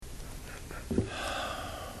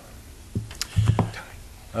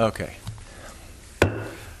Okay.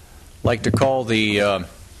 Like to call the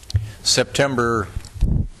September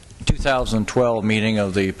 2012 meeting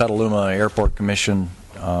of the Petaluma Airport Commission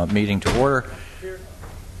meeting to order.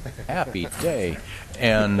 Happy day.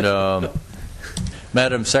 And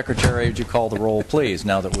Madam Secretary, would you call the roll, please,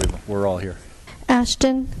 now that we're all here?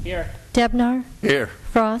 Ashton. Here. Debnar. Here.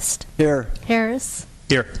 Frost. Here. Harris.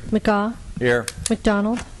 Here. McGaw. Here.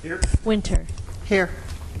 McDonald. Here. Winter. Here.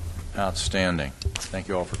 Outstanding. Thank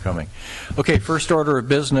you all for coming. Okay, first order of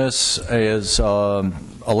business is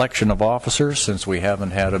election of officers, since we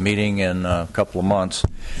haven't had a meeting in a couple of months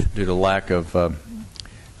due to lack of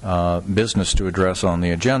business to address on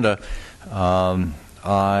the agenda.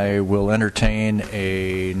 I will entertain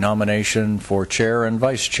a nomination for chair and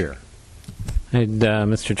vice chair. I'd,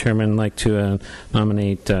 Mr. Chairman, like to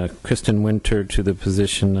nominate Kristen Winter to the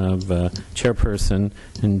position of chairperson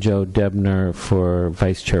and Joe Debner for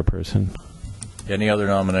vice chairperson. Any other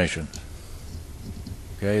nominations?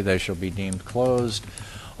 Okay, they shall be deemed closed.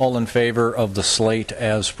 All in favor of the slate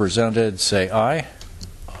as presented, say aye.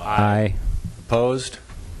 Aye. Opposed?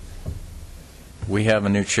 We have a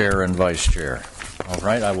new chair and vice chair. All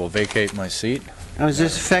right, I will vacate my seat. Oh, is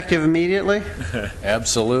this effective immediately?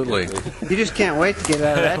 Absolutely. You just can't wait to get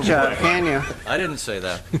out of that job, can you? I didn't say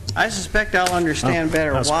that. I suspect I'll understand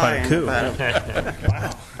better why. In about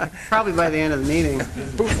probably by the end of the meeting. They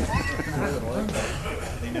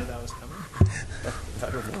know that was coming? I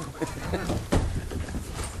don't know.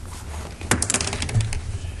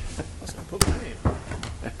 I was going to put my name.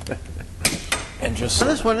 And just So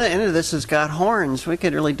this one, the end of this has got horns. We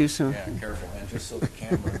could really do some. yeah, careful. And just so the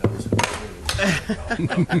camera knows what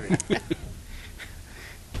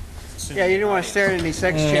Yeah, you don't want to stare at any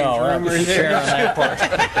sex change rumors chair here. on that part.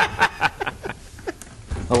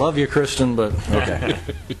 I love you, Kristen, but okay.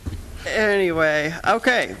 Anyway,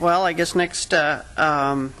 okay. Well, I guess next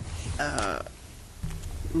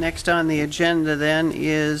next on the agenda then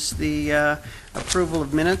is the approval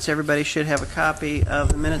of minutes. Everybody should have a copy of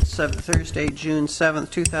the minutes of the Thursday, June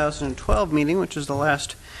 7th, 2012 meeting, which is the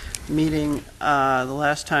last meeting, the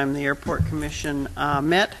last time the Airport Commission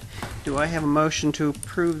met. Do I have a motion to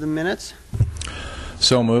approve the minutes?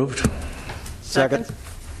 So moved. Second.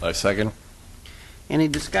 I second. Any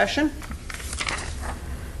discussion?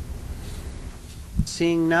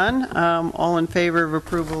 Seeing none, all in favor of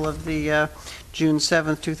approval of the June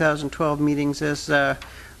 7th, 2012 meetings as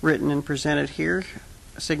written and presented here,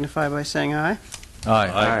 signify by saying aye.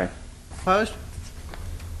 Aye. Opposed?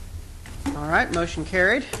 All right, motion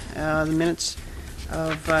carried. The minutes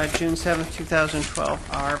of June 7th, 2012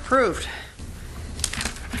 are approved.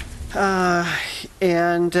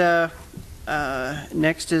 And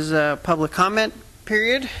next is a public comment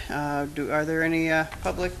period. Are there any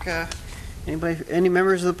any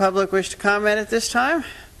members of the public wish to comment at this time?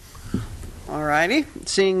 All righty.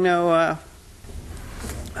 Seeing no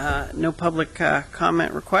public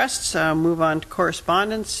comment requests, move on to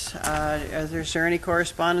correspondence. Is there any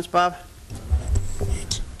correspondence, Bob?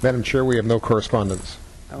 Madam Chair, we have no correspondence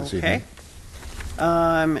this Okay.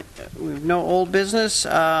 evening. We have no old business.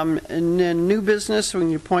 And then new business, we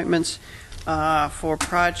need appointments for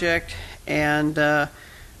project and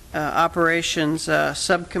operations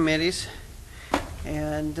subcommittees.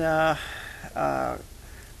 And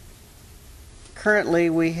currently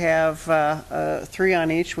we have 3 on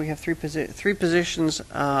each. We have three positions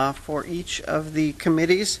for each of the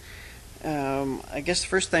committees. I guess the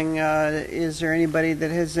first thing, is there anybody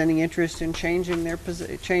that has any interest in changing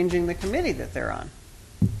changing the committee that they're on?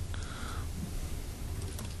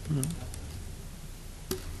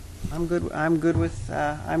 I'm good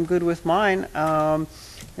with mine.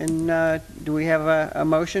 And do we have a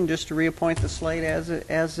motion just to reappoint the slate as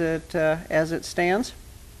it stands?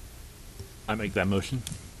 I make that motion.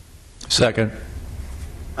 Second.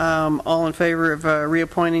 All in favor of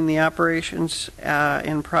reappointing the operations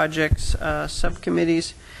and projects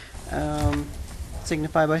subcommittees,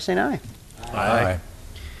 signify by saying aye. Aye.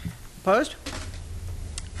 Opposed?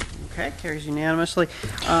 Okay, carries unanimously.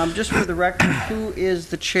 Just for the record, who is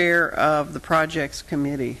the chair of the projects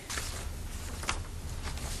committee?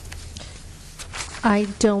 I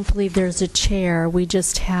don't believe there's a chair. We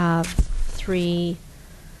just have 3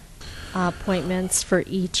 appointments for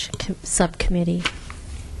each subcommittee.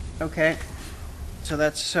 Okay, so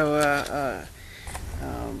that's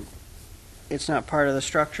it's not part of the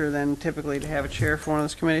structure then typically to have a chair for one of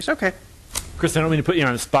those committees. Okay. Chris, I don't mean to put you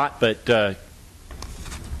on the spot, but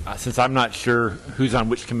since I'm not sure who's on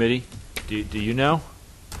which committee, do you know?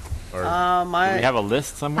 Or do we have a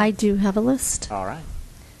list somewhere? I do have a list. All right.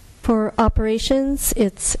 For operations,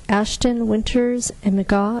 it's Ashton, Winters, and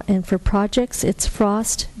McGaw, and for projects, it's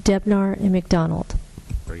Frost, Debnar, and McDonald.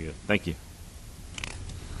 Very good. Thank you.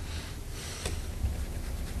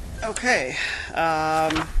 Okay.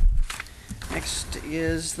 Next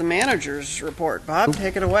is the manager's report. Bob,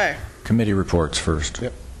 take it away. Committee reports first.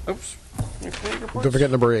 Yep. Oops. Your committee reports? Don't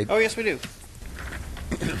forget number 8. Oh, yes, we do.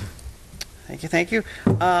 Thank you, thank you.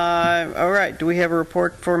 All right, do we have a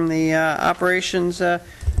report from the operations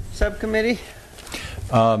subcommittee?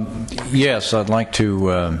 Yes, I'd like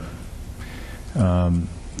to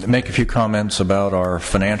make a few comments about our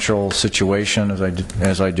financial situation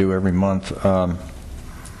as I do every month.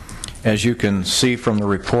 As you can see from the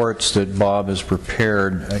reports that Bob has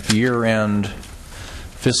prepared, year-end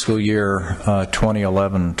fiscal year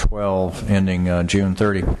 2011-12 ending June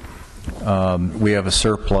 30, we have a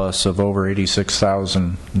surplus of over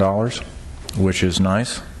 $86,000, which is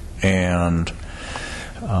nice. And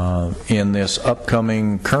in this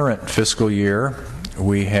upcoming current fiscal year,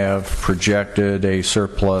 we have projected a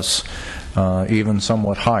surplus even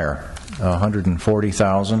somewhat higher,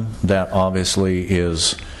 $140,000. That obviously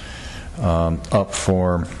is up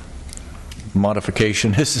for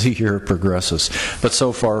modification as the year progresses. But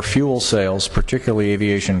so far, fuel sales, particularly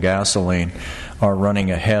aviation gasoline, are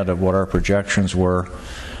running ahead of what our projections were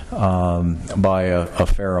by a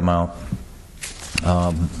fair amount.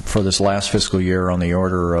 For this last fiscal year, on the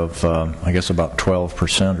order of, I guess, about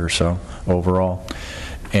 12% or so overall.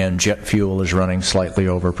 And jet fuel is running slightly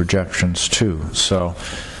over projections, too. So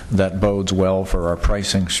that bodes well for our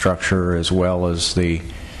pricing structure as well as the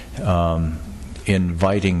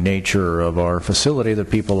inviting nature of our facility, that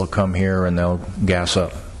people will come here and they'll gas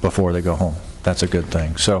up before they go home. That's a good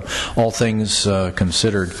thing. So all things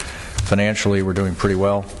considered, financially we're doing pretty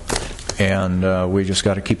well, and we just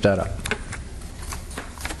got to keep that up.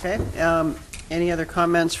 Okay. Any other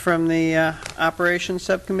comments from the operations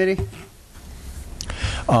subcommittee?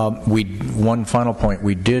 One final point.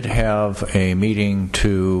 We did have a meeting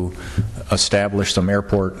to establish some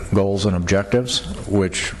airport goals and objectives,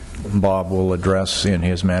 which Bob will address in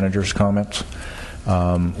his manager's comments.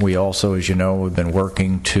 We also, as you know, have been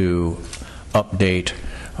working to update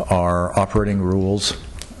our operating rules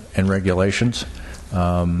and regulations.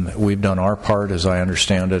 We've done our part, as I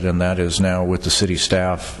understand it, and that is now with the city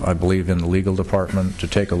staff, I believe, in the legal department, to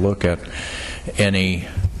take a look at any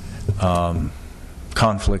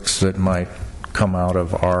conflicts that might come out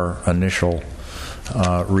of our initial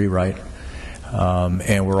rewrite.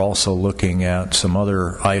 And we're also looking at some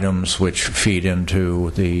other items which feed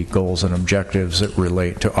into the goals and objectives that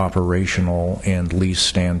relate to operational and lease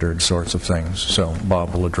standard sorts of things. So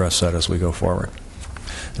Bob will address that as we go forward.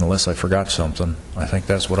 Unless I forgot something, I think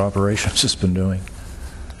that's what operations has been doing.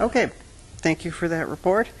 Okay. Thank you for that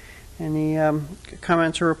report. Any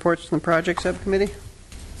comments or reports from the project subcommittee?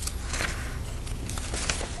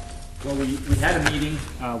 Well, we had a meeting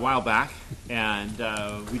a while back, and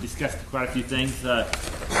we discussed quite a few things.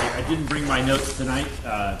 I didn't bring my notes tonight.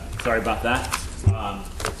 Sorry about that.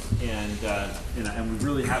 And we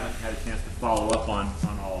really haven't had a chance to follow up on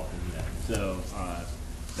all of them yet. So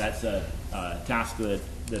that's a task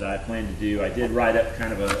that I plan to do. I did write up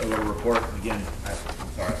kind of a little report. Again, I'm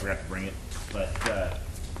sorry I forgot to bring it. But at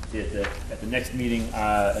the next meeting,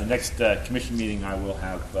 next commission meeting, I will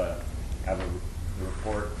have a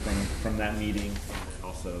report from that meeting, and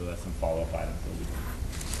also some follow-up items.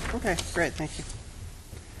 Okay, great, thank you.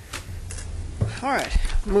 All right,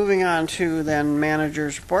 moving on to then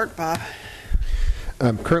manager's report. Bob?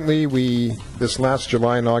 Currently, this last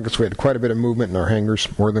July and August, we had quite a bit of movement in our hangars,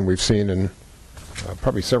 more than we've seen in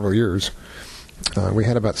probably several years. We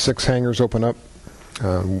had about 6 hangars open up.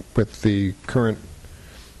 With the current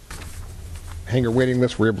hangar waiting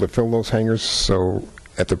list, we're able to fill those hangars. So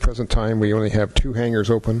at the present time, we only have 2 hangars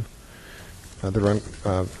open. They're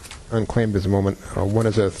unclaimed at the moment. One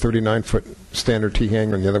is a 39-foot standard T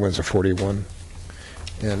hangar, and the other one's a 41.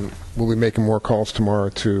 And we'll be making more calls tomorrow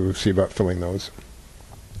to see about filling those.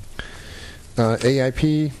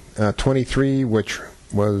 AIP 23, which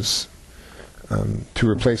was to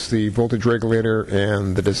replace the voltage regulator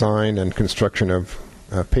and the design and construction of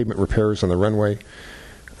pavement repairs on the runway.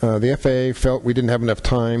 The FAA felt we didn't have enough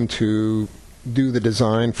time to do the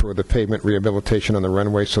design for the pavement rehabilitation on the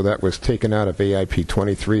runway, so that was taken out of AIP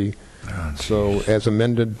 23. So as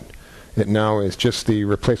amended, it now is just the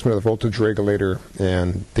replacement of the voltage regulator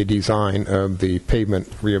and the design of the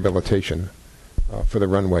pavement rehabilitation for the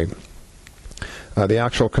runway. The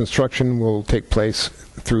actual construction will take place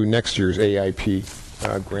through next year's AIP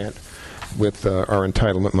grant with our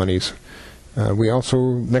entitlement monies. We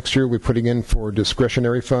also, next year, we're putting in for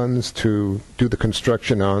discretionary funds to do the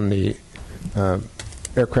construction on the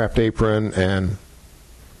aircraft apron and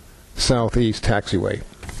southeast taxiway,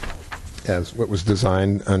 as what was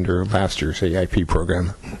designed under last year's AIP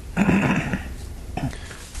program.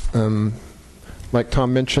 Like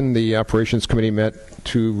Tom mentioned, the Operations Committee met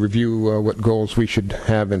to review what goals we should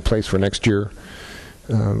have in place for next year.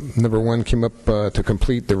 Number one came up to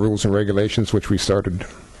complete the rules and regulations, which we started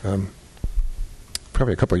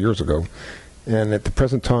probably a couple of years ago. And at the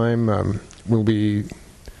present time, we'll be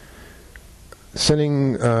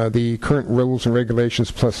sending the current rules and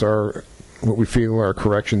regulations plus what we feel are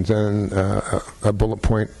corrections and a bullet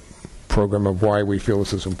point program of why we feel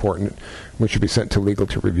this is important, which should be sent to legal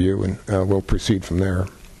to review, and we'll proceed from there.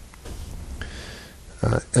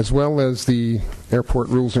 As well as the airport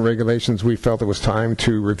rules and regulations, we felt it was time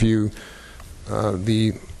to review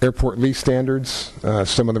the airport lease standards.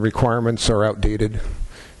 Some of the requirements are outdated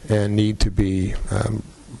and need to be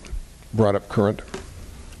brought up current.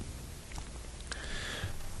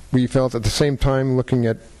 We felt at the same time, looking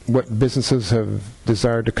at what businesses have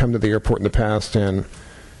desired to come to the airport in the past, and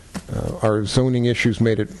our zoning issues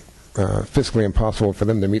made it fiscally impossible for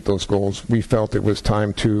them to meet those goals, we felt it was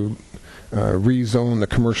time to rezone the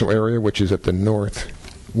commercial area, which is at the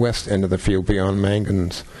northwest end of the field beyond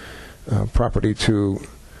Mangan's property, to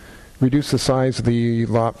reduce the size of the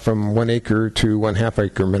lot from 1 acre to 1/2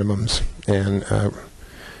 acre minimums, and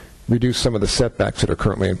reduce some of the setbacks that are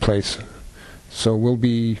currently in place. So we'll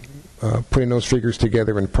be putting those figures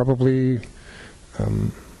together and probably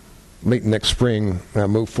late next spring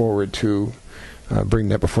move forward to bring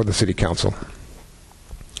that before the City Council.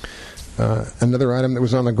 Another item that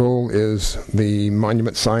was on the goal is the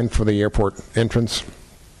monument sign for the airport entrance.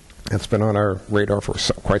 That's been on our radar for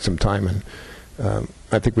quite some time, and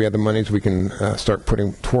I think we have the monies we can start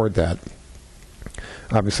putting toward that.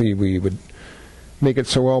 Obviously, we would make it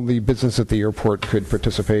so all the business at the airport could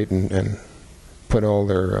participate and put all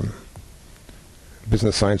their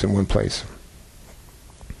business signs in one place.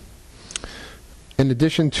 In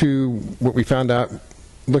addition to what we found out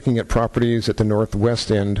looking at properties at the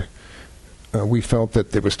northwest end, we felt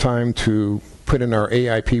that it was time to put in our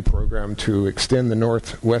AIP program to extend the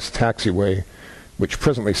northwest taxiway, which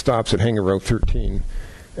presently stops at Hangar Road 13,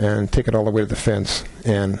 and take it all the way to the fence.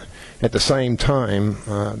 And at the same time,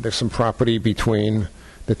 there's some property between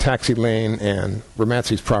the taxi lane and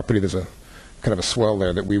Ramatzi's property. There's a kind of a swell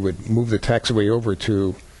there that we would move the taxiway over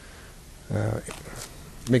to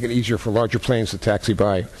make it easier for larger planes to taxi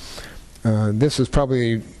by. This is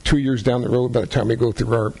probably 2 years down the road by the time we go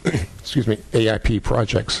through our AIP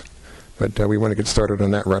projects, but we want to get started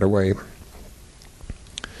on that right away.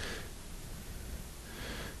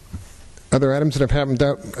 Other items that have happened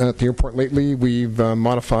out at the airport lately, we've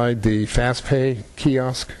modified the FastPay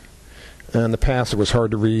kiosk. In the past, it was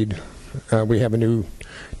hard to read. We have a new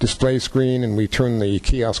display screen, and we turn the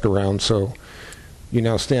kiosk around, so you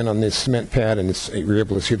now stand on this cement pad, and you're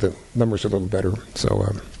able to see the numbers a little better.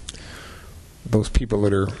 So those people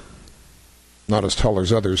that are not as tall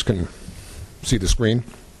as others can see the screen.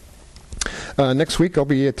 Next week, I'll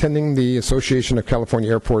be attending the Association of California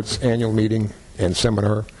Airports annual meeting and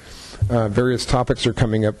seminar. Various topics are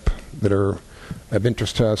coming up that are of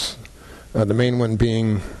interest to us. The main one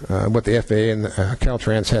being what the FAA and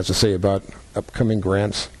Caltrans has to say about upcoming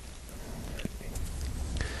grants.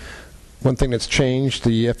 One thing that's changed,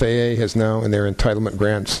 the FAA has now, in their entitlement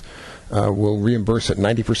grants, will reimburse at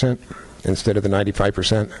 90% instead of the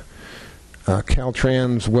 95%.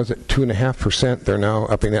 Caltrans was at 2.5%. They're now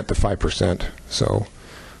upping that to 5%. So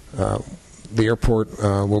the airport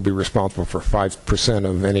will be responsible for 5%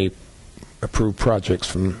 of any approved projects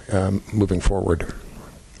from moving forward.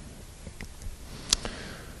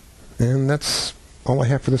 And that's all I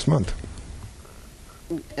have for this month.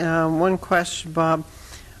 One question, Bob.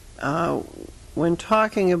 When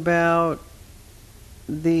talking about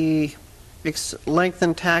the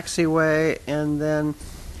lengthened taxiway and then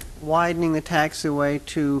widening the taxiway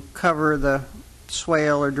to cover the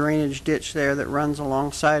swale or drainage ditch there that runs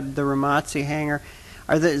alongside the Ramatzi hangar,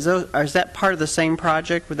 is that part of the same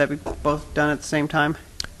project? Would that be both done at the same time?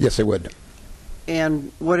 Yes, they would.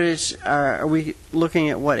 And are we looking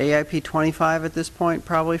at AIP 25 at this point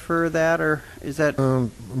probably for that, or is that?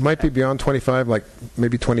 Might be beyond 25, like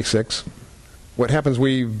maybe 26. What happens,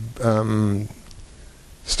 we've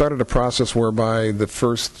started a process whereby the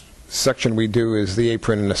first section we do is the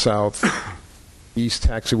apron in the south east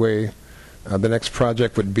taxiway. The next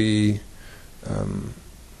project would be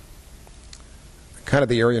kind of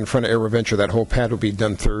the area in front of AeroVenture. That whole pad would be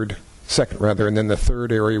done second, and then the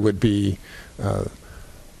third area would be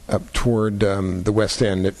up toward the west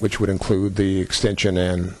end, which would include the extension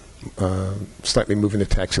and slightly moving the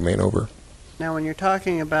taxi lane over. Now, when you're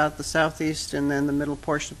talking about the southeast and then the middle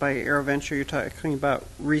portion by AeroVenture, you're talking about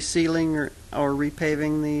resealing or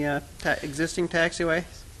repaving the existing taxiway?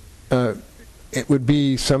 It would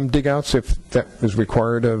be some dig-outs if that was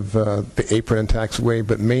required of the apron and taxiway,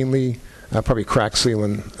 but mainly probably crack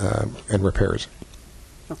sealing and repairs.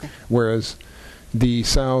 Okay. Whereas the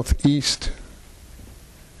southeast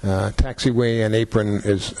taxiway and apron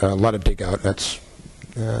is a lot of dig-out. It's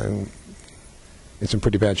in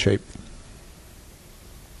pretty bad shape.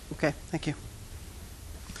 Okay, thank you.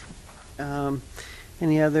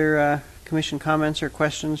 Any other commission comments or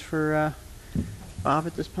questions for Bob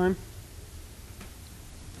at this time?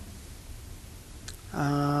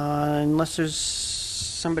 Unless there's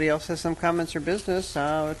somebody else has some comments or business,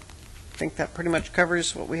 I think that pretty much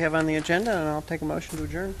covers what we have on the agenda, and I'll take a motion to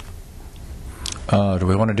adjourn. Do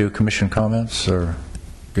we want to do commission comments or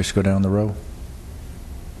just go down the row?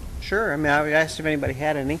 Sure. I mean, I asked if anybody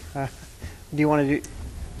had any. Do you want to do?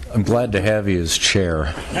 I'm glad to have you as chair,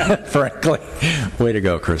 frankly. Way to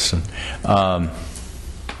go, Kristen. I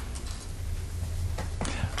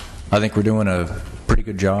think we're doing a pretty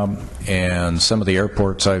good job, and some of the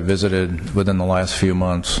airports I've visited within the last few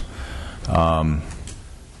months,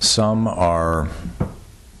 some are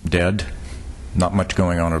dead, not much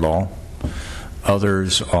going on at all.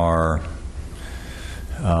 Others are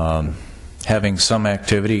having some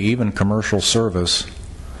activity, even commercial service,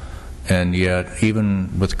 and yet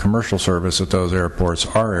even with commercial service at those airports,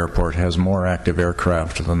 our airport has more active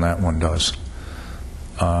aircraft than that one does.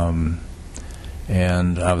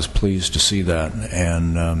 And I was pleased to see that,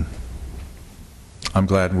 and I'm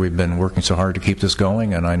glad we've been working so hard to keep this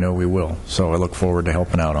going, and I know we will. So I look forward to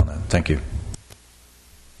helping out on that. Thank you.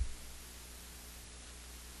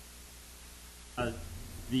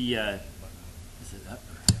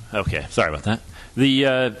 Okay, sorry about that.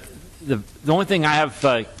 The only thing I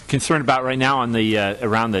have concern about right now on the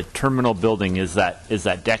around the terminal building is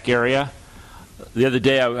that deck area. The other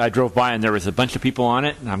day I drove by and there was a bunch of people on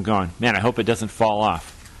it, and I'm going, man, I hope it doesn't fall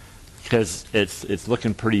off, because it's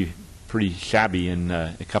looking pretty shabby in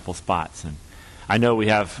a couple spots. And I know we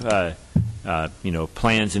have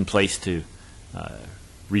plans in place to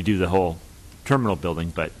redo the whole terminal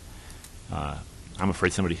building, but I'm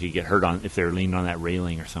afraid somebody could get hurt if they're leaning on that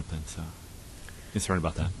railing or something. So concerned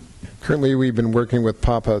about that. Currently, we've been working with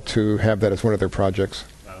PAPA to have that as one of their projects,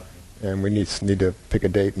 and we need to pick a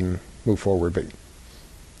date and move forward, but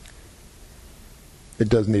it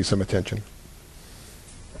does need some attention.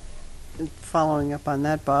 Following up on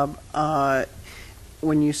that, Bob,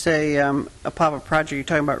 when you say a PAPA project, you're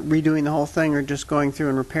talking about redoing the whole thing or just going through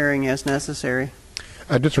and repairing as necessary?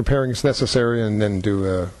 Just repairing as necessary and then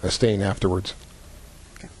do a stain afterwards.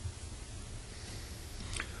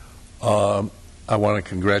 I want to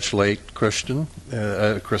congratulate Kristen.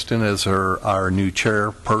 Kristen is our new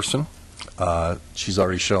chairperson. She's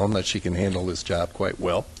already shown that she can handle this job quite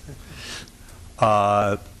well.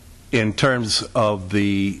 In terms of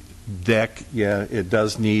the deck, yeah, it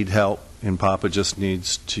does need help, and Papa just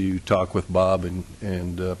needs to talk with Bob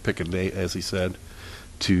and pick a date, as he said,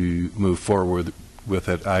 to move forward with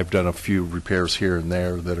it. I've done a few repairs here and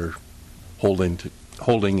there that are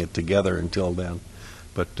holding it together until then,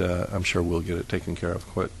 but I'm sure we'll get it taken care of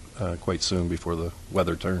quite soon before the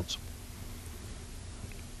weather turns.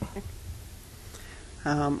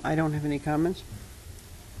 I don't have any comments.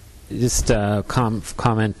 Just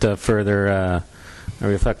comment further,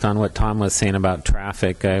 reflect on what Tom was saying about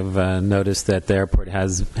traffic. I've noticed that the airport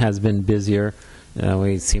has been busier.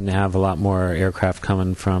 We seem to have a lot more aircraft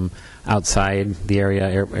coming from outside the area,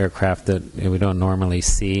 aircraft that we don't normally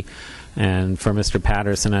see. And for Mr.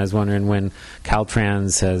 Patterson, I was wondering when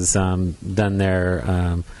Caltrans has done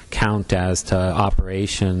their count as to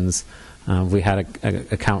operations. We had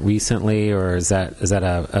a count recently, or is that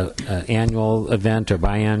a annual event or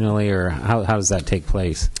biannually, or how does that take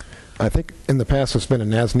place? I think in the past it's been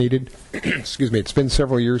an as-needed. Excuse me. It's been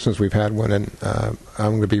several years since we've had one, and I'm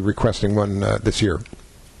going to be requesting one this year.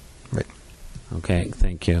 Right. Okay,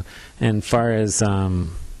 thank you. And far as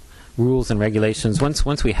rules and regulations,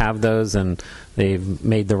 once we have those and they've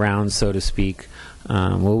made the rounds, so to speak,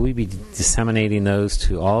 will we be disseminating those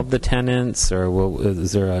to all of the tenants, or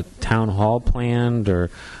is there a town hall planned, or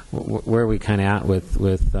where are we kind of at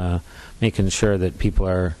with making sure that people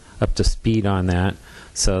are up to speed on that,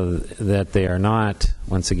 so that they are not,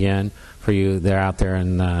 once again, for you they're out there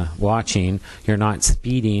and watching, you're not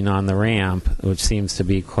speeding on the ramp, which seems to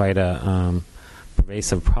be quite a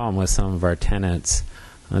pervasive problem with some of our tenants.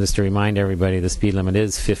 Just to remind everybody, the speed limit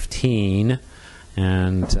is 15,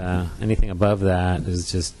 and anything above that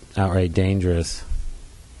is just outright dangerous.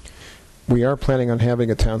 We are planning on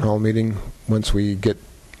having a town hall meeting once we get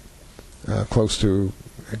close to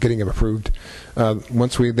getting them approved.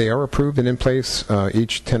 Once they are approved and in place,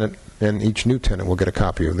 each tenant and each new tenant will get a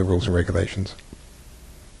copy of the rules and regulations.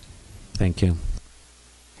 Thank you.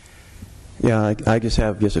 Yeah, I just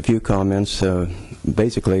have a few comments.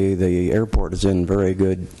 Basically, the airport is in very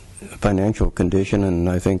good financial condition, and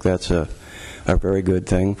I think that's a very good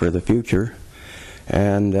thing for the future.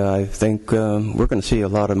 And I think we're going to see a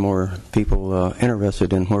lot of more people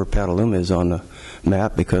interested in where Petaluma is on the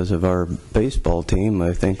map because of our baseball team.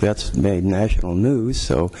 I think that's made national news,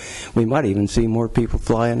 so we might even see more people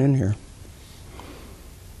flying in here.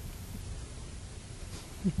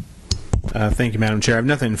 Thank you, Madam Chair. I have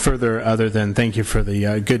nothing further other than thank you for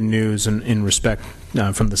the good news in respect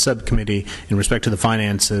from the subcommittee in respect to the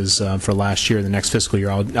finances for last year, the next fiscal year.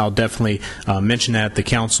 I'll definitely mention that at the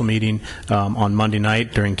council meeting on Monday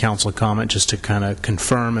night during council comment, just to kind of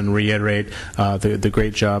confirm and reiterate the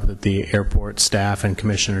great job that the airport staff and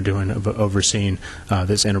commission are doing of overseeing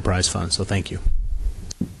this enterprise fund. So thank you.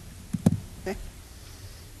 Okay.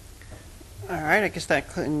 All right, I guess that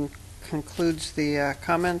concludes the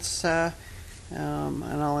comments, and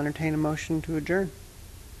I'll entertain a motion to adjourn.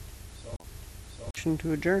 Motion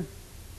to adjourn.